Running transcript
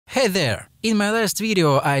Hey there! In my last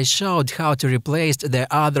video I showed how to replace the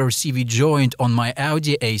other CV joint on my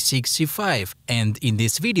Audi A6 C5, and in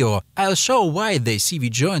this video I'll show why the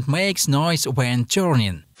CV joint makes noise when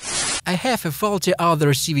turning. I have a faulty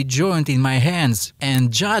other CV joint in my hands,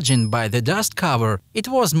 and judging by the dust cover, it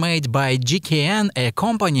was made by GKN, a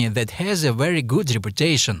company that has a very good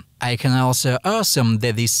reputation. I can also assume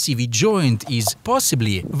that this CV joint is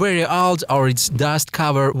possibly very old or its dust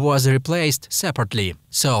cover was replaced separately.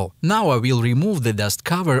 So, now I will remove the dust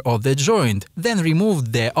cover of the joint, then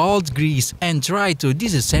remove the old grease and try to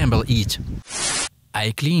disassemble it.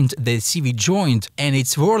 I cleaned the CV joint, and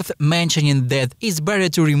it's worth mentioning that it's better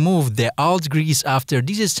to remove the old grease after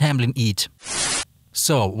disassembling it.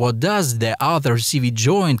 So, what does the other CV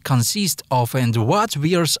joint consist of and what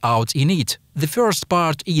wears out in it? The first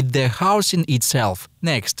part is the housing itself.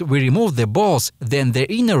 Next, we remove the balls, then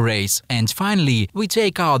the inner race, and finally, we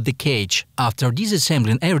take out the cage. After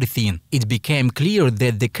disassembling everything, it became clear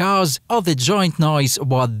that the cause of the joint noise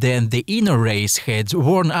was that the inner race had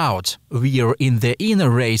worn out. Wear in the inner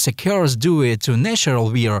race occurs due to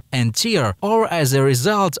natural wear and tear or as a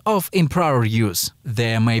result of improper use.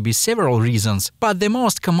 There may be several reasons, but the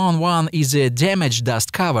most common one is a damaged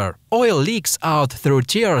dust cover. Oil leaks out through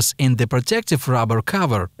tears in the protective rubber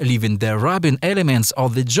cover, leaving the rubbing elements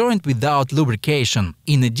of the joint without lubrication.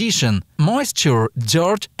 In addition, moisture,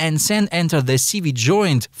 dirt and sand enter the CV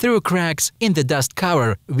joint through cracks in the dust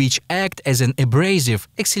cover, which act as an abrasive,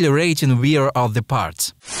 accelerating wear of the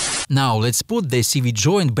parts. Now let's put the CV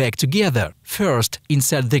joint back together. First,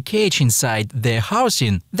 insert the cage inside the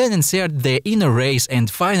housing, then insert the inner race and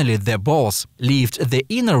finally the balls. Lift the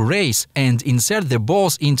inner race and insert the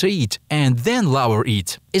balls into it, and then lower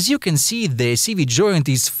it. As you can see, the CV joint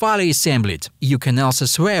is fully assembled. You can also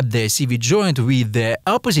swap the CV joint with the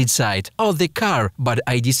opposite side of the car, but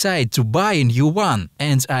I decided to buy a new one,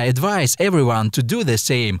 and I advise everyone to do the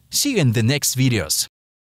same. See you in the next videos.